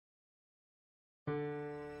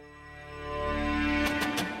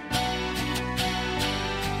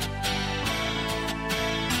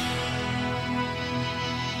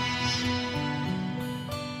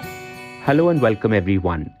Hello and welcome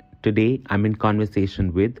everyone. Today I'm in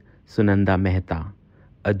conversation with Sunanda Mehta,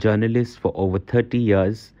 a journalist for over 30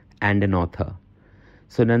 years and an author.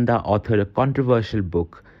 Sunanda authored a controversial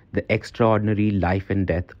book, The Extraordinary Life and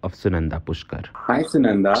Death of Sunanda Pushkar. Hi,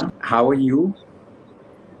 Sunanda. How are you?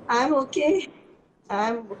 I'm okay.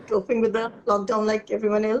 I'm coping with the lockdown like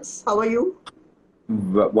everyone else. How are you?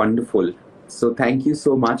 Wonderful. So, thank you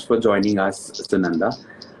so much for joining us, Sunanda.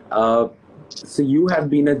 So, you have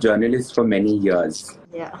been a journalist for many years.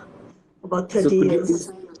 Yeah, about So, 30 could you years.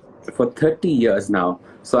 please, for 30 years now,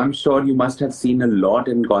 so I'm sure you must have seen a lot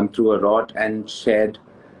and gone through a lot and shared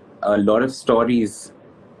a lot of stories.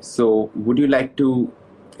 So, would you like to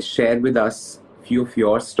share with us a few of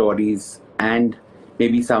your stories and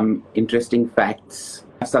maybe some interesting facts?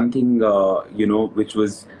 Something, which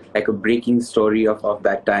was like a breaking story of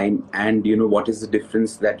that time, and what is the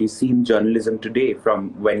difference that you see in journalism today from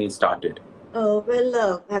when you started?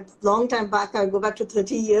 At long time back, I go back to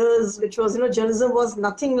 30 years, which was, journalism was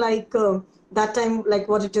nothing like that time, like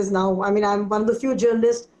what it is now. I mean, I'm one of the few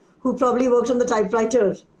journalists who probably worked on the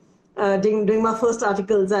typewriter doing my first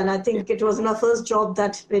articles. And I think it was my first job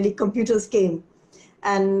that really computers came.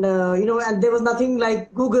 And, and there was nothing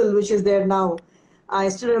like Google, which is there now. I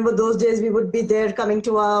still remember those days we would be there coming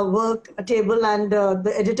to our work table and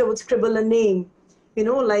the editor would scribble a name, say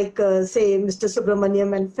Mr.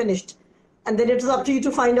 Subramaniam and finished. And then it was up to you to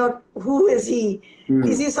find out who is he.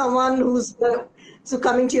 Is he someone who's so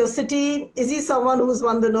coming to your city? Is he someone who's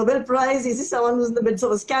won the Nobel Prize? Is he someone who's in the midst of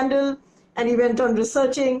a scandal? And he went on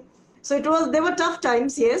researching. So there were tough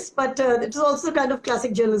times, yes, but it was also kind of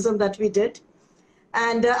classic journalism that we did.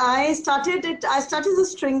 And I started as a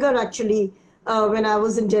stringer actually when I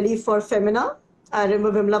was in Delhi for Femina. I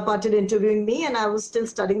remember Vimla Patil interviewing me and I was still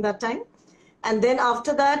studying that time. And then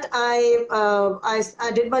after that,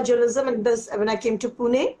 I did my journalism and when I came to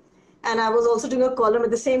Pune, and I was also doing a column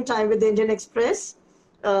at the same time with the Indian Express.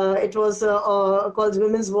 It was called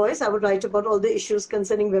Women's Voice. I would write about all the issues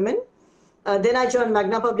concerning women. Then I joined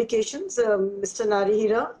Magna Publications. Mr. Nari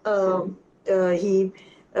Hira, he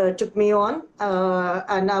took me on,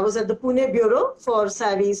 and I was at the Pune Bureau for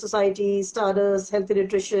Savvy, Society, Stardust, Healthy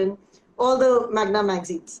Nutrition, all the Magna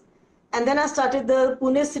magazines. And then I started the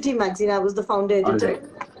Pune City magazine. I was the founder editor.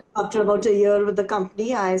 Right. After about a year with the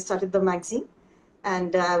company, I started the magazine.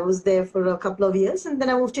 And I was there for a couple of years. And then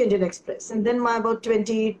I moved to Indian Express. And then about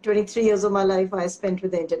 23 years of my life I spent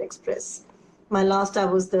with the Indian Express. My last, I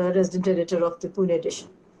was the resident editor of the Pune edition.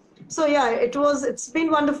 So yeah, it's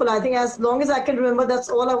been wonderful. I think as long as I can remember, that's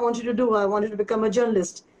all I wanted to do. I wanted to become a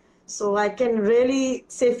journalist. So I can really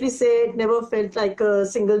safely say it never felt like a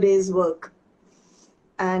single day's work.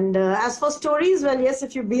 And as for stories, well, yes,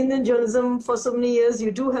 if you've been in journalism for so many years,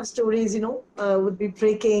 you do have stories, would be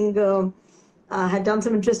breaking. I had done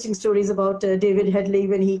some interesting stories about David Headley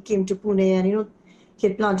when he came to Pune and, he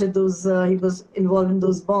had planted those, he was involved in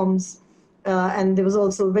those bombs. And there was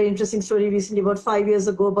also a very interesting story recently, about 5 years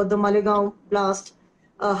ago, about the Malegaon blast,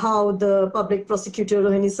 how the public prosecutor,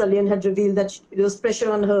 Rohini Salyan, had revealed that there was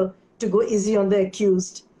pressure on her to go easy on the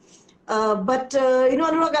accused.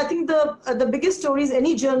 Anurag, I think the biggest stories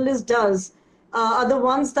any journalist does are the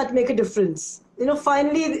ones that make a difference.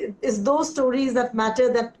 Finally, it's those stories that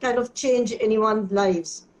matter, that kind of change anyone's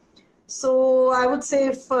lives. So I would say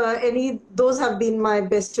if those have been my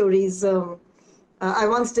best stories. I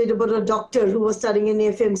once did about a doctor who was studying in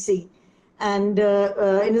FMC. And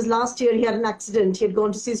in his last year, he had an accident. He had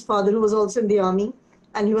gone to see his father, who was also in the army,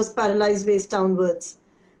 and he was paralyzed waist downwards.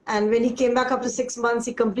 And when he came back after 6 months,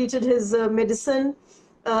 he completed his medicine.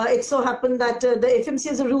 It so happened that the FMC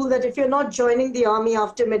has a rule that if you're not joining the army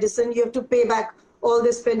after medicine, you have to pay back all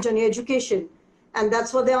they spent on your education. And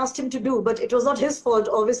that's what they asked him to do. But it was not his fault,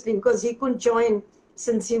 obviously, because he couldn't join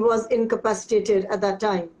since he was incapacitated at that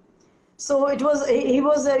time. So he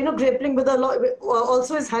was grappling with a lot,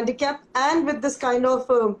 also his handicap and with this kind of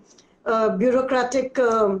bureaucratic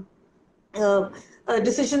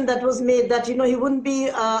decision that was made that, he wouldn't be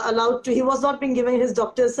allowed to, he was not being given his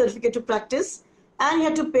doctor's certificate to practice and he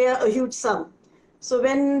had to pay a huge sum. So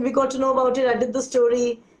when we got to know about it, I did the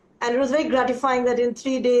story and it was very gratifying that in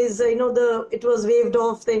 3 days, it was waived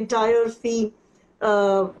off the entire fee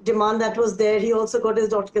demand that was there. He also got his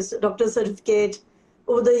doctor's certificate.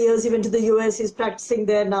 Over the years, he went to the US, he's practicing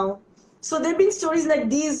there now. So there have been stories like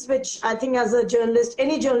these, which I think as a journalist,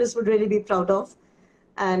 any journalist would really be proud of.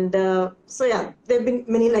 And there have been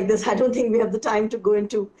many like this. I don't think we have the time to go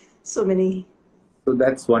into so many. So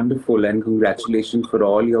that's wonderful and congratulations for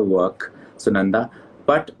all your work, Sunanda.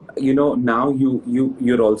 But, now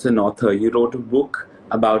you're also an author. You wrote a book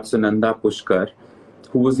about Sunanda Pushkar,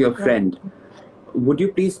 who was your friend. would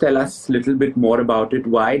you please tell us a little bit more about it?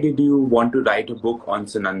 Why did you want to write a book on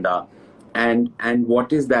Sunanda? And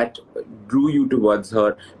what is that drew you towards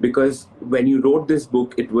her? Because when you wrote this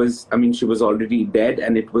book, it was, I mean, she was already dead,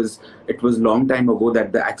 and it was long time ago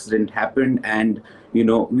that the accident happened, and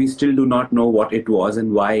we still do not know what it was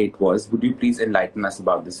and why it was. Would you please enlighten us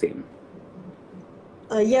about the same?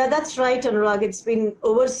 Yeah, that's right, Anurag. It's been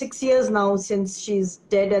over 6 years now since she's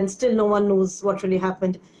dead, and still no one knows what really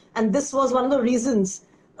happened. And this was one of the reasons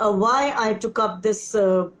why I took up this,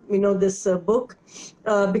 this book,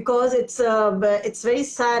 because it's very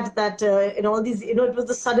sad that in all these, it was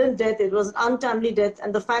a sudden death, it was an untimely death,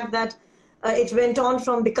 and the fact that it went on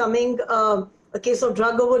from becoming a case of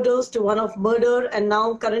drug overdose to one of murder, and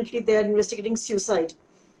now currently they are investigating suicide.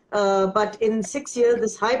 But in 6 years,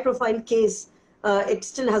 this high-profile case, it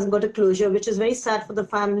still hasn't got a closure, which is very sad for the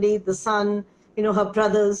family, the son, her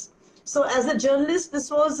brothers. So as a journalist,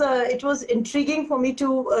 it was intriguing for me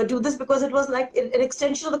to do this, because it was like an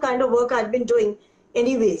extension of the kind of work I'd been doing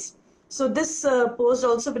anyways. So this posed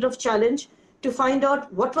also a bit of challenge to find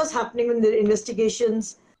out what was happening in the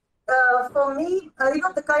investigations. For me,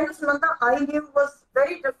 the kind of Sunanda I knew was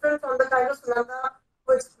very different from the kind of Sunanda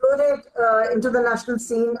who exploded into the national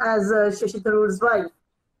scene as Shashi Tharoor's wife.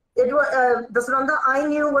 It was the Sunanda I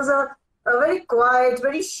knew was a very quiet,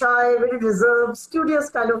 very shy, very reserved, studious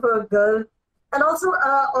kind of a girl, and also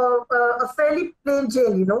a fairly plain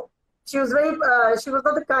Jane. She was she was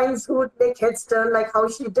not the kinds who would make heads turn like how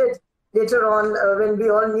she did later on when we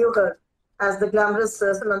all knew her as the glamorous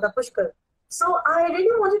Sunanda Pushkar. So I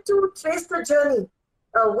really wanted to trace the journey.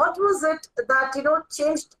 What was it that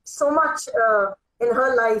changed so much in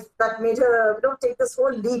her life that made her take this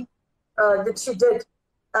whole leap that she did?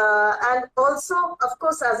 And also, of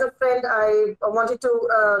course, as a friend, I wanted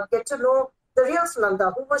to get to know the real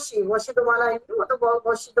Sunanda. Who was she? Was she the one I knew, or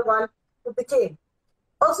was she the one who became?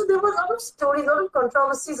 Also, there was a lot of stories, a lot of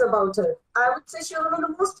controversies about her. I would say she was one of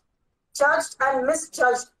the most judged and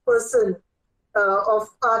misjudged person of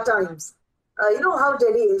our times. You know how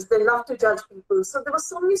Delhi is, they love to judge people. So there were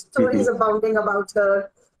so many stories abounding about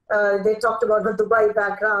her. They talked about her Dubai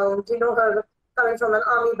background, her coming from an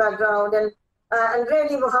army background, and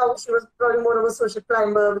really how she was probably more of a social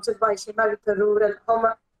climber, which is why she married Tharoor, and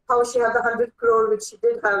how she had the 100 crore, which she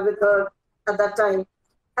did have with her at that time.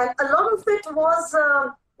 And a lot of it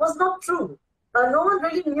was not true. No one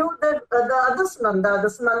really knew the other Sunanda, the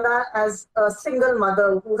Sunanda as a single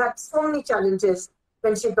mother who had so many challenges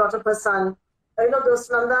when she brought up her son. The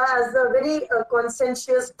Sunanda as a very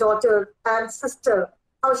conscientious daughter and sister,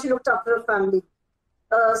 how she looked after her family.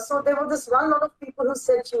 So there was this one lot of people who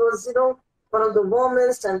said she was, one of the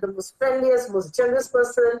warmest and the most friendliest, most generous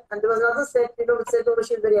person. And there was another set, who said, oh,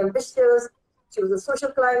 she was very ambitious, she was a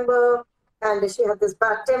social climber, and she had this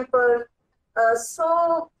bad temper.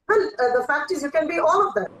 The fact is, you can be all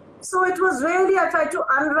of that. So it was really, I tried to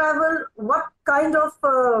unravel what kind of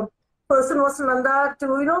person was Sunanda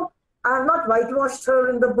to, I have not whitewashed her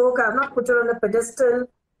in the book, I have not put her on a pedestal.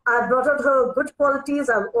 I have brought out her good qualities,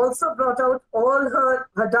 I have also brought out all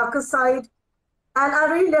her darker side. And I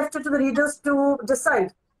really left it to the readers to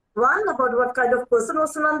decide, one, about what kind of person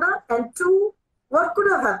was Sunanda, and two, what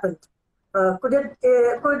could have happened. Could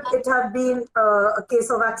it have been a case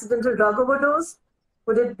of accidental drug overdose?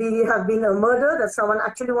 Could it have been a murder that someone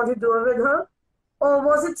actually wanted to do with her? Or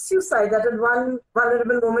was it suicide that at one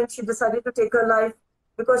vulnerable moment she decided to take her life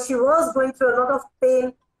because she was going through a lot of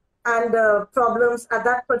pain and problems at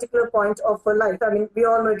that particular point of her life? I mean, we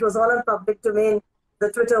all know it was all in public domain,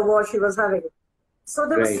 the Twitter war she was having. So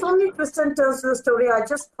there were so many twists and turns to the story. I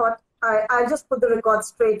just thought I just put the record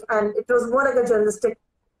straight, and it was more like a journalistic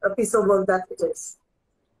piece of work that it is.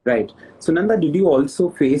 Right. So Nanda, did you also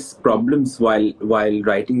face problems while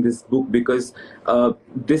writing this book? Because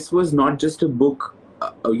this was not just a book,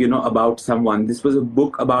 about someone. This was a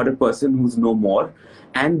book about a person who's no more,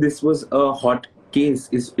 and this was a hot case.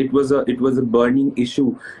 It was a burning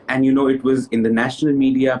issue, and it was in the national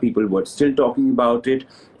media. People were still talking about it,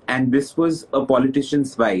 and this was a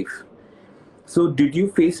politician's wife. So did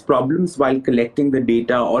you face problems while collecting the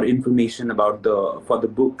data or information for the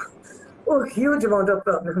book? Oh, huge amount of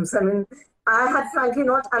problems. I mean, I had frankly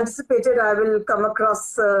not anticipated I will come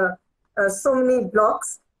across so many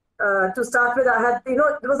blogs. To start with, I had, there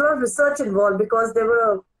was a lot of research involved because there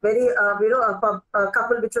were very, a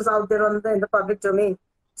couple which was out there in the public domain.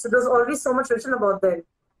 So there was already so much written about them.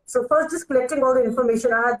 So first, just collecting all the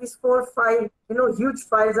information, I had these 4 or 5, huge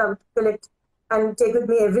files I would collect and take with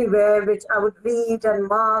me everywhere, which I would read and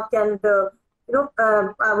mark, and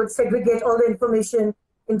I would segregate all the information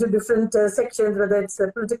into different sections, whether it's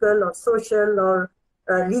political or social or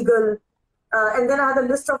legal. And then I had a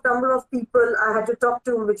list of number of people I had to talk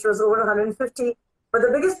to, which was over 150. But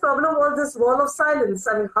the biggest problem was this wall of silence.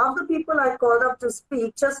 I mean, half the people I called up to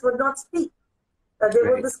speak just would not speak.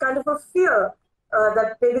 There was this kind of a fear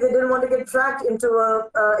that maybe they didn't want to get dragged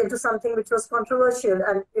into something which was controversial,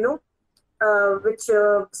 and a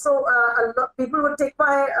lot people would take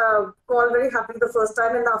my call very happily the first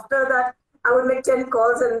time, and after that I would make 10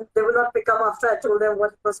 calls and they would not pick up after I told them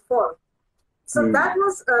what it was for. So that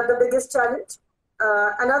was the biggest challenge.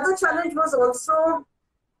 Another challenge was also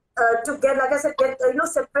to get, like I said,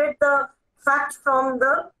 separate the fact from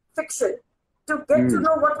the fiction, to get to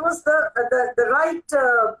know what was the right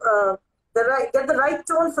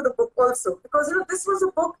tone for the book also, because this was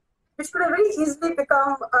a book which could have very easily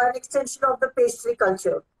become an extension of the pastry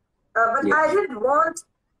culture, but I didn't want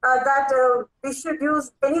that we should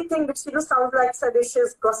use anything which sounds like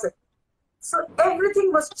seditious gossip. So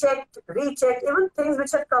everything was checked, rechecked, even things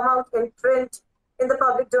which had come out in print, in the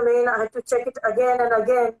public domain, I had to check it again and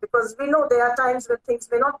again, because we know there are times when things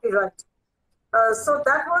may not be right. So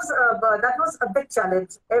that was a big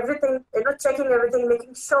challenge. Everything, checking everything,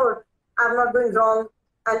 making sure I'm not doing wrong.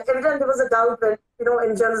 And every time there was a doubt, when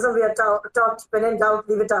in journalism we are taught, when in doubt,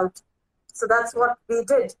 leave it out. So that's what we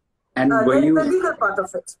did. And the legal part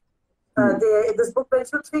of it. This book went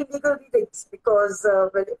through 3 legal readings, because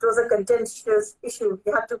when it was a contentious issue,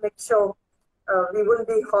 we had to make sure we wouldn't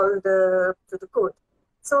be hauled to the court.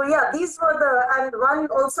 So yeah, these were and one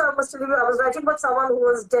also, I must tell you, I was writing about someone who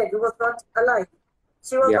was dead, who was not alive.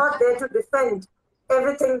 She was not there to defend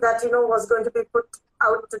everything that, was going to be put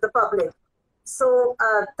out to the public. So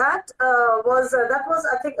that was,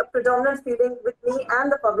 I think, a predominant feeling with me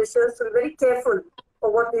and the publishers, to be very careful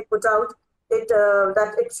of what we put out.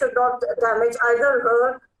 That it should not damage either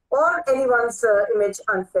her or anyone's image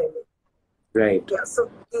unfairly. Right. Yeah.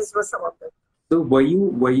 So these were some of them. So were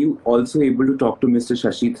you also able to talk to Mr.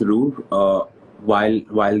 Shashi Tharoor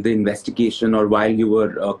while the investigation, or while you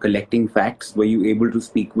were collecting facts? Were you able to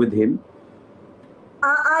speak with him?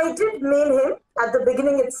 I did mail him at the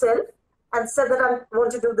beginning itself and said that I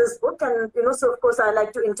want to do this book, and so of course I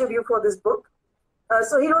like to interview for this book.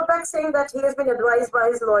 So he wrote back saying that he has been advised by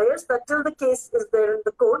his lawyers that till the case is there in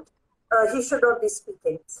the court, he should not be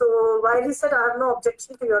speaking. So while he said, I have no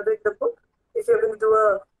objection to your doing the book, if you're going to do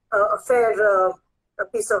a fair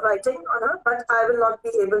piece of writing on her, but I will not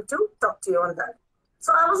be able to talk to you on that.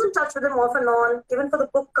 So I was in touch with him off and on, even for the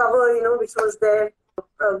book cover, which was there.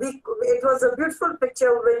 It was a beautiful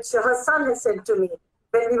picture which her son had sent to me.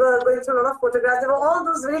 When we were going through a lot of photographs, there were all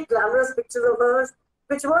those very glamorous pictures of hers,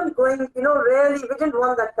 which weren't going, really, we didn't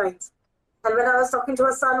want that kind. And when I was talking to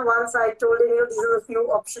her son once, I told him, these are the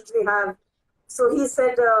few options we have. So he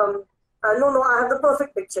said, no, I have the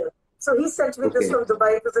perfect picture. So he sent me this from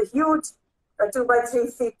Dubai. It was a huge 2 by 3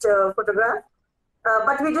 feet photograph.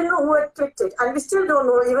 But we didn't know who had clicked it. And we still don't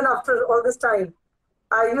know, even after all this time.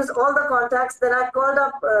 I used all the contacts. Then I called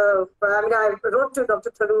up, I wrote to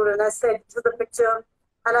Dr. Tharoor and I said, this is the picture.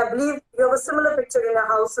 And I believe you have a similar picture in your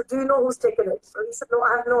house. So do you know who's taken it? So he said, no,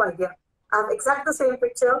 I have no idea. I have exactly the same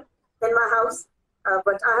picture in my house,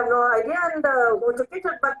 but I have no idea and who took it,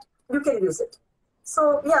 but you can use it.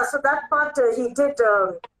 So yeah, so that part he did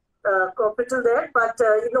cooperate till there, but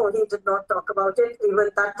he did not talk about it even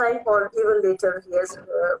that time or even later. He has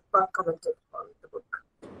not commented on the book.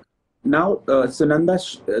 Now, Sunanda,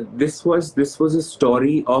 this was a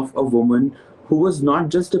story of a woman who was not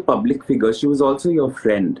just a public figure. She was also your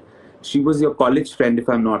friend. She was your college friend, if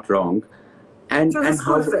I'm not wrong. And she was a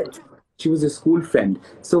school friend. She was a school friend.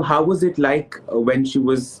 So how was it like when she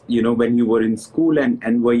was, when you were in school,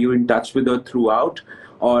 and were you in touch with her throughout?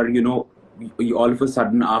 Or, all of a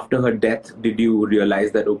sudden after her death, did you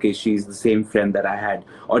realize that, okay, she's the same friend that I had?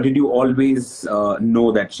 Or did you always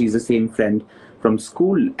know that she's the same friend from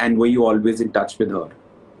school, and were you always in touch with her?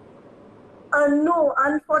 No,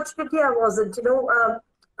 unfortunately I wasn't.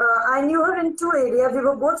 I knew her in 2 areas. We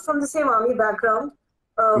were both from the same army background.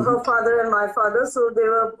 Her father and my father, so they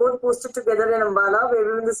were both posted together in Ambala, where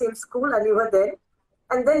we were in the same school, and we were there.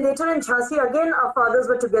 And then later in Jhansi, again, our fathers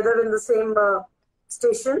were together in the same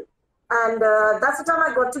station. And that's the time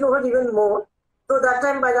I got to know her even more. Though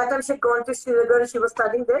by that time she had gone to Srinagar, she was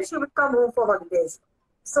studying there, she would come home for holidays.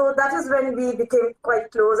 So that is when we became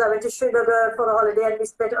quite close. I went to Srinagar for a holiday and we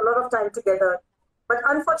spent a lot of time together. But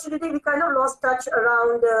unfortunately, we kind of lost touch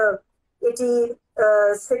around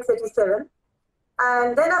 86, 87.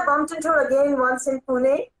 And then I bumped into her again once in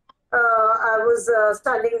Pune. I was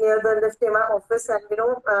standing near the lift near my office, and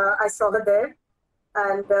I saw her there.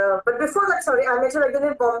 And but before that, I met her again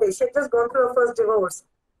in Bombay. She had just gone through her first divorce,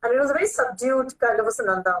 and it was a very subdued kind of a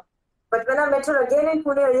Sunanda. But when I met her again in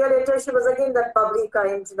Pune a year later, she was again that bubbly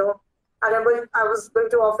kind, I remember I was going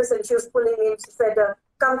to office and she was pulling me and she said,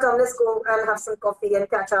 come, let's go and have some coffee and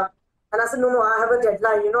catch up. And I said, no, I have a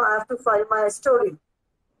deadline, I have to file my story.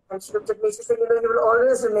 And she looked at me, she said, you will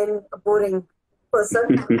always remain a boring person.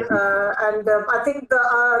 I think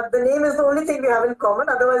the name is the only thing we have in common,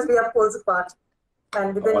 otherwise we are poles apart.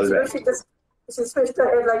 And then she switched her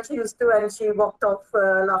head like she used to and she walked off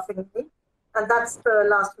laughing at me. And that's the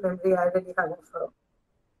last memory I really have of her.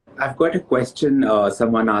 I've got a question,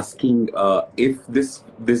 someone asking if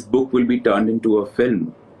this book will be turned into a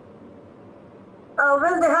film.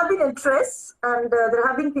 Well, there have been interests and there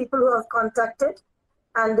have been people who have contacted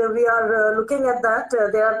and we are looking at that.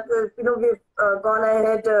 We've gone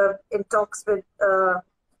ahead in talks with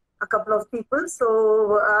a couple of people.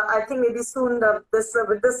 So I think maybe soon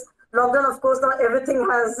with this lockdown, of course, now everything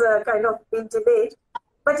has kind of been delayed.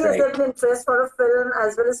 But yes, there's been interest for a film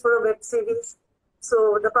as well as for a web series.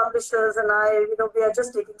 So the publishers and I, we are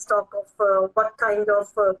just taking stock of what kind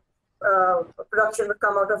of production would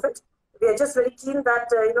come out of it. We are just very keen that,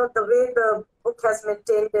 the way the book has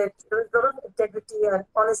maintained it, there is a lot of integrity and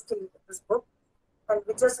honesty in this book. And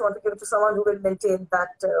we just want to give it to someone who will maintain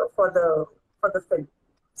that for the film.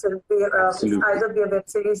 So it will either be a web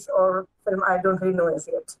series or film, I don't really know as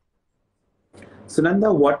yet.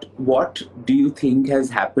 Sunanda, what do you think has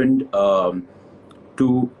happened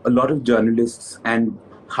to a lot of journalists and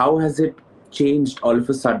how has it changed all of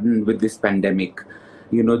a sudden with this pandemic?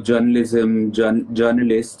 Journalism,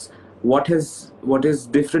 journalists, what is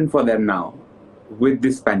different for them now with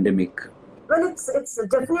this pandemic? Well, it's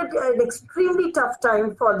definitely an extremely tough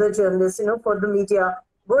time for the journalists, for the media,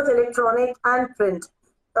 both electronic and print.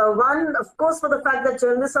 One, of course, for the fact that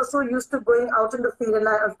journalists are so used to going out in the field, and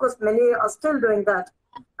of course, many are still doing that.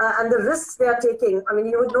 And the risks they are taking. I mean,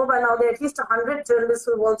 you would know by now there are at least 100 journalists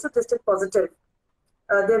who have also tested positive.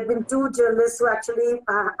 There have been 2 journalists who actually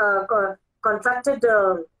contracted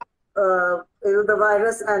the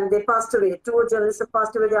virus and they passed away. 2 journalists have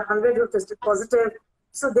passed away. There are 100 who tested positive.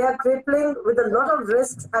 So they are grappling with a lot of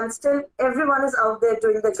risks, and still everyone is out there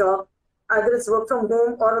doing the job. Either it's work from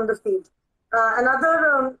home or on the field.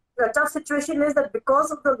 Another tough situation is that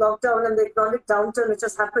because of the lockdown and the economic downturn which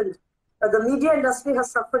has happened, the media industry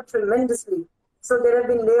has suffered tremendously. So there have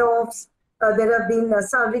been layoffs, there have been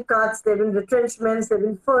salary cuts, there have been retrenchments, there have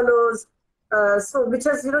been furloughs, which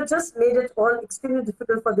has just made it all extremely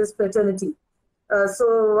difficult for this fraternity.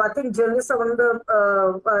 So I think journalists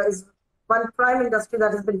are is one prime industry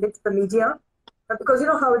that has been hit, the media, because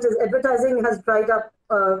how it is, advertising has dried up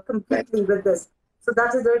completely with this. So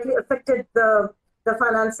that has directly affected the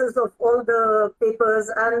finances of all the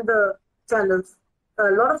papers and the channels.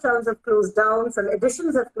 A lot of channels have closed down, some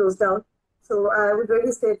editions have closed down. So I would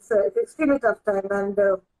really say it's an extremely tough time, and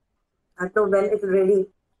I don't know when it will really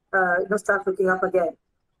start looking up again.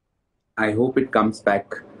 I hope it comes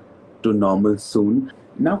back to normal soon.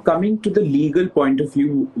 Now, coming to the legal point of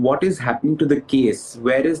view, what is happening to the case?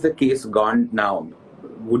 Where is the case gone now?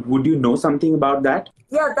 Would you know something about that?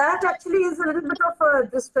 Yeah, that actually is a little bit of a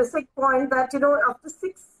distressing point that, after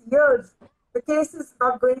 6 years, the case is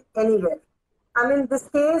not going anywhere. I mean, this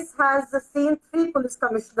case has seen 3 police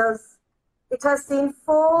commissioners. It has seen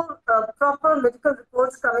 4 proper medical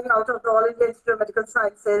reports coming out of the All India Institute of Medical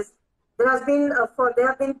Sciences. There have been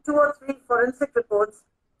 2 or 3 forensic reports.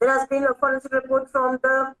 There has been a forensic report from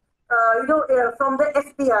the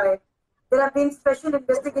FBI. There have been special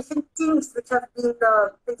investigation teams which have been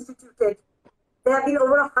instituted. There have been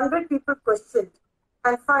over 100 people questioned.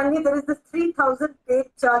 And finally, there is the 3,000-page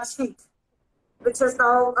charge sheet, which was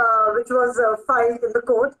filed in the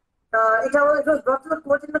court. It was brought to the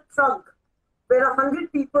court in a trunk, where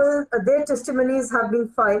 100 people, their testimonies have been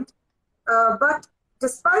filed. But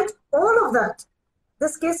despite all of that,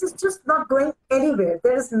 this case is just not going anywhere.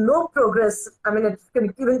 There is no progress. I mean, if you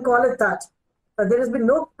can even call it that. There has been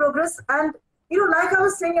no progress. And, like I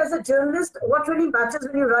was saying, as a journalist, what really matters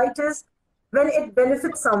when you write is when it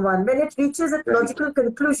benefits someone, when it reaches a logical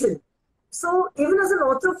conclusion. So even as an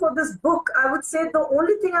author for this book, I would say the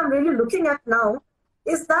only thing I'm really looking at now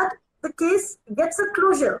is that the case gets a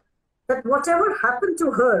closure, that whatever happened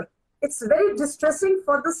to her, it's very distressing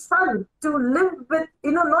for the son to live with,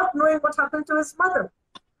 not knowing what happened to his mother.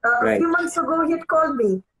 A few months ago, he had called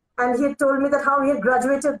me and he had told me that how he had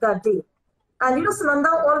graduated that day. And,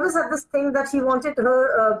 Sunanda always had this thing that he wanted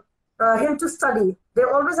him to study. They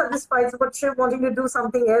always had this fight about Shiv wanting to do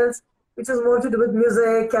something else, which was more to do with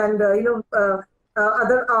music and,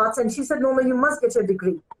 other arts. And she said, no, you must get your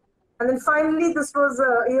degree. And then finally, this was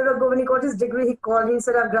a year ago when he got his degree, he called me and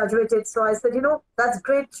said, I've graduated. So I said, that's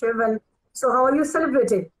great, Shiv. And so how are you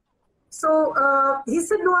celebrating? So he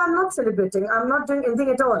said, no, I'm not celebrating. I'm not doing anything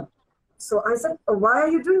at all. So I said, why are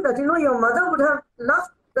you doing that? Your mother would have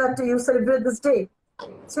loved that you celebrate this day.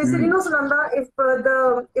 So he said, Sunanda, if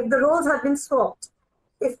the roles had been swapped,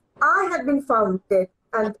 if I had been found dead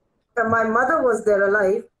and my mother was there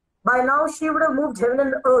alive, by now she would have moved heaven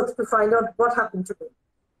and earth to find out what happened to me.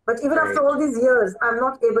 But even after all these years, I'm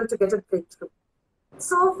not able to get a breakthrough.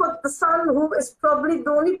 So for the son, who is probably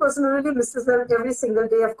the only person who really misses them every single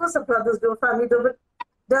day, of course, her brothers do, family do, but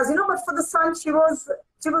but for the son, she was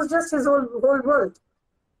just his whole world.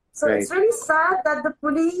 So it's really sad that the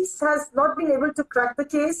police has not been able to crack the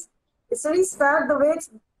case. It's really sad the way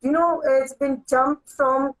it's been jumped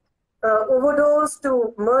from overdose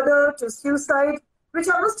to murder to suicide, which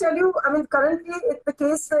I must tell you, I mean, currently the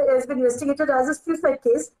case has been investigated as a suicide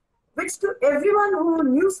case, which to everyone who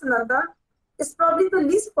knew Sunanda is probably the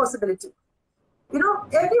least possibility.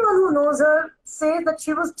 Everyone who knows her say that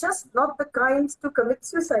she was just not the kind to commit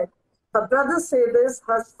suicide. Her brothers say this,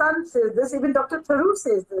 her son says this, even Dr. Tharoor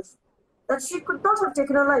says this, that she could not have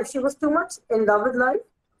taken her life. She was too much in love with life.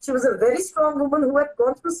 She was a very strong woman who had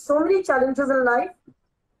gone through so many challenges in life.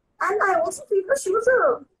 And I also feel that she was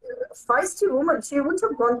a feisty woman. She wouldn't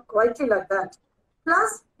have gone quietly like that.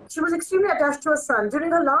 Plus, she was extremely attached to her son.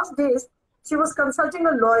 During her last days, she was consulting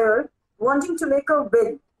a lawyer, wanting to make a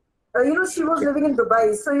will. She was living in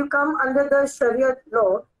Dubai, so you come under the Sharia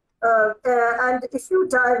law, and if you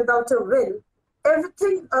die without a will,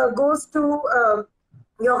 everything goes to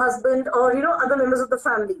your husband or other members of the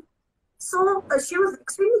family. So she was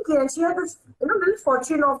extremely keen, and she had this little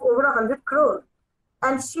fortune of over 100 crore,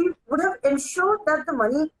 and she would have ensured that the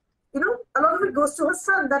money, a lot of it goes to her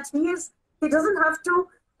son. That he doesn't have to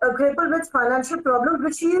grapple with financial problems,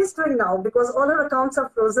 which he is doing now because all her accounts are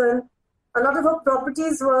frozen. A lot of her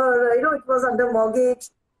properties were, it was under mortgage.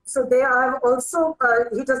 So they are also,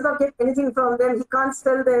 he does not get anything from them. He can't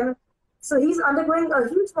sell them. So he's undergoing a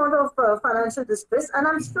huge amount of financial distress. And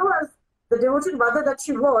I'm sure as the devoted mother that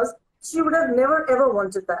she was, she would have never ever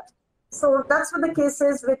wanted that. So that's what the case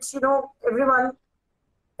is, which, everyone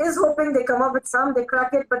is hoping they come up with they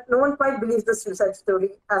crack it, but no one quite believes the suicide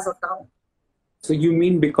story as of now. So you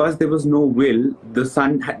mean because there was no will, the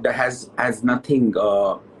son has nothing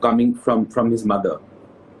coming from his mother?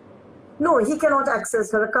 No, he cannot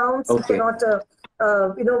access her accounts. Okay. He cannot,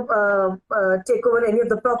 take over any of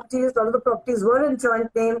the properties. All of the properties were in joint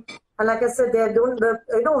name, and like I said,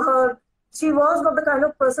 she was not the kind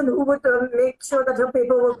of person who would make sure that her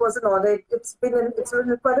paperwork was in order. It's been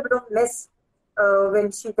quite a bit of mess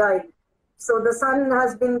when she died. So the son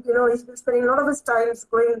has been, he's been spending a lot of his time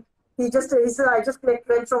going. He said, I just collect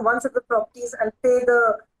rent from one set of properties and pay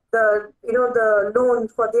the loan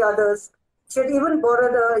for the others. She had even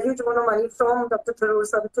borrowed a huge amount of money from Dr. Tharoor,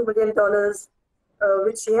 some $2 million,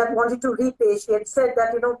 which she had wanted to repay. She had said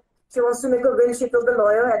that, she wants to make a will. She told the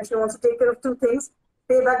lawyer, and she wants to take care of two things: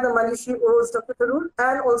 pay back the money she owes Dr. Tharoor,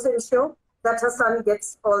 and also ensure that her son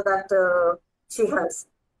gets all that she has.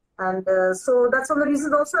 And so that's one of the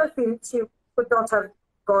reasons also I feel she could not have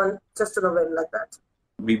gone just to a will like that.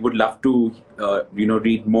 We would love to,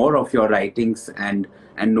 read more of your writings and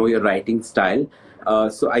know your writing style.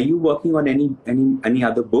 So, are you working on any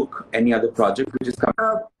other book, any other project which is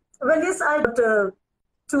coming? Well, yes, I got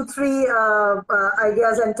 2-3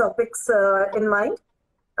 ideas and topics in mind.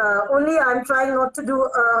 Only I'm trying not to do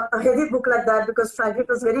a heavy book like that because, frankly, it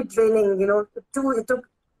was very draining. It took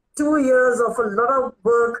 2 years of a lot of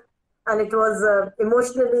work, and it was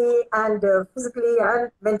emotionally and physically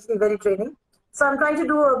and mentally very draining. So I'm trying to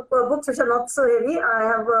do books which are not so heavy. I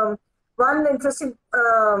have one interesting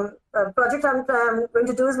project I'm going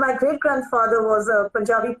to do is my great-grandfather was a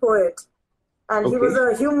Punjabi poet, and he was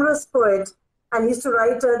a humorous poet, and he used to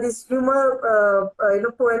write these humor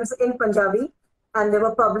poems in Punjabi, and they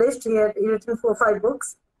were published. He had written 4 or 5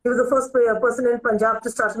 books. He was the first person in Punjab to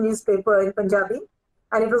start a newspaper in Punjabi,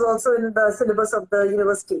 and it was also in the syllabus of the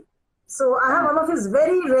university. So I have one of his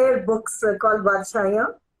very rare books called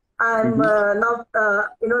Badshaiyan. I'm now,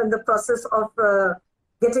 in the process of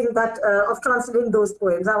getting that, of translating those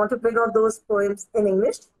poems. I want to bring out those poems in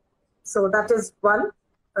English. So that is one.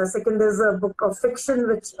 Second, there's a book of fiction,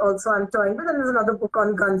 which also I'm toying with, and there's another book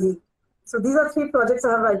on Gandhi. So these are 3 projects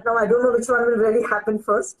I have right now. I don't know which one will really happen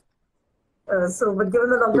first. But given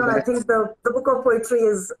the lockdown, I think the book of poetry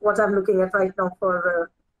is what I'm looking at right now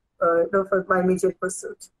for my immediate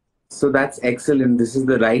pursuit. So that's excellent. This is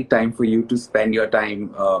the right time for you to spend your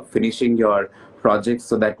time finishing your projects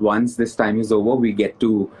so that once this time is over, we get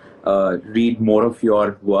to read more of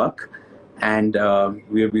your work. and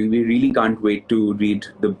we really can't wait to read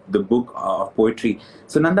the book of poetry.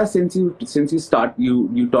 So Nanda, since you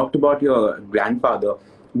talked about your grandfather,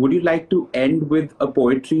 would you like to end with a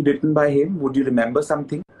poetry written by him? Would you remember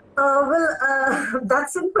something?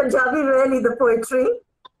 That's in Punjabi, really, the poetry.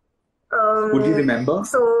 Would you remember?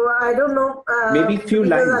 So I don't know. Maybe a few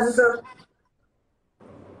lines.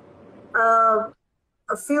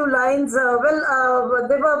 A few lines. There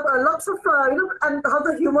were lots of, and how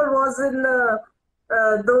the humor was in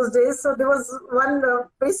those days. So there was one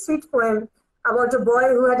very sweet poem about a boy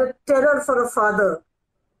who had a terror for a father.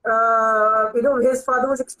 His father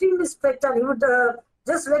was extremely strict, and he would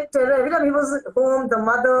just let terror. Every time he was at home, the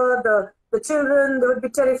mother, the children, they would be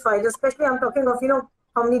terrified. Especially, I'm talking of,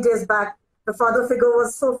 how many days back, the father figure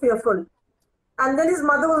was so fearful. And then his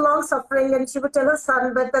mother was long suffering, and she would tell her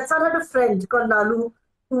son, but that son had a friend called Lalu,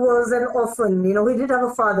 who was an orphan, he didn't have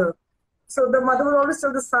a father. So the mother would always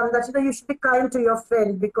tell the son that, you should be kind to your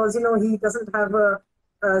friend because, he doesn't have a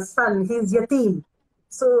son, he's yateen.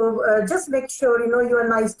 So just make sure, you are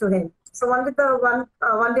nice to him. So one day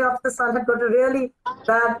after the son had got a really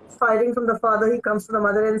bad fighting from the father, he comes to the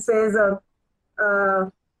mother and says,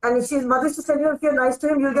 and his mother used to say, if you're nice to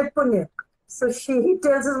him, you'll get punya. So he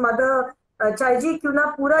tells his mother, Chaiji, kyun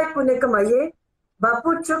na pura ek punya kamaiye,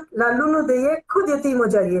 bapu chuk lalu nu deiye, khud yatim ho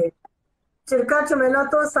jaiye. Chirka chamela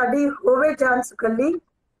to sadi hove jaan sukalli,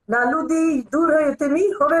 lalu di dur hai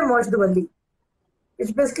yatimi, hove mauj duvalli.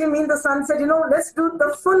 Which basically means the son said, let's do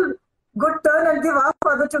the full good turn and give our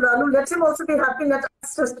father to Lalu. Let him also be happy. Let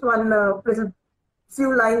us just one little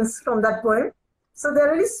few lines from that poem. So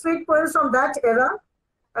they're really sweet poems from that era.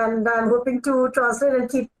 And I'm hoping to translate and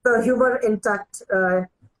keep the humor intact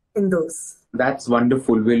in those. That's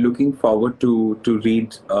wonderful. We're looking forward to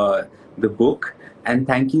read the book. And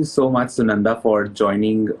thank you so much, Sunanda, for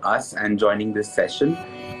joining us and joining this session.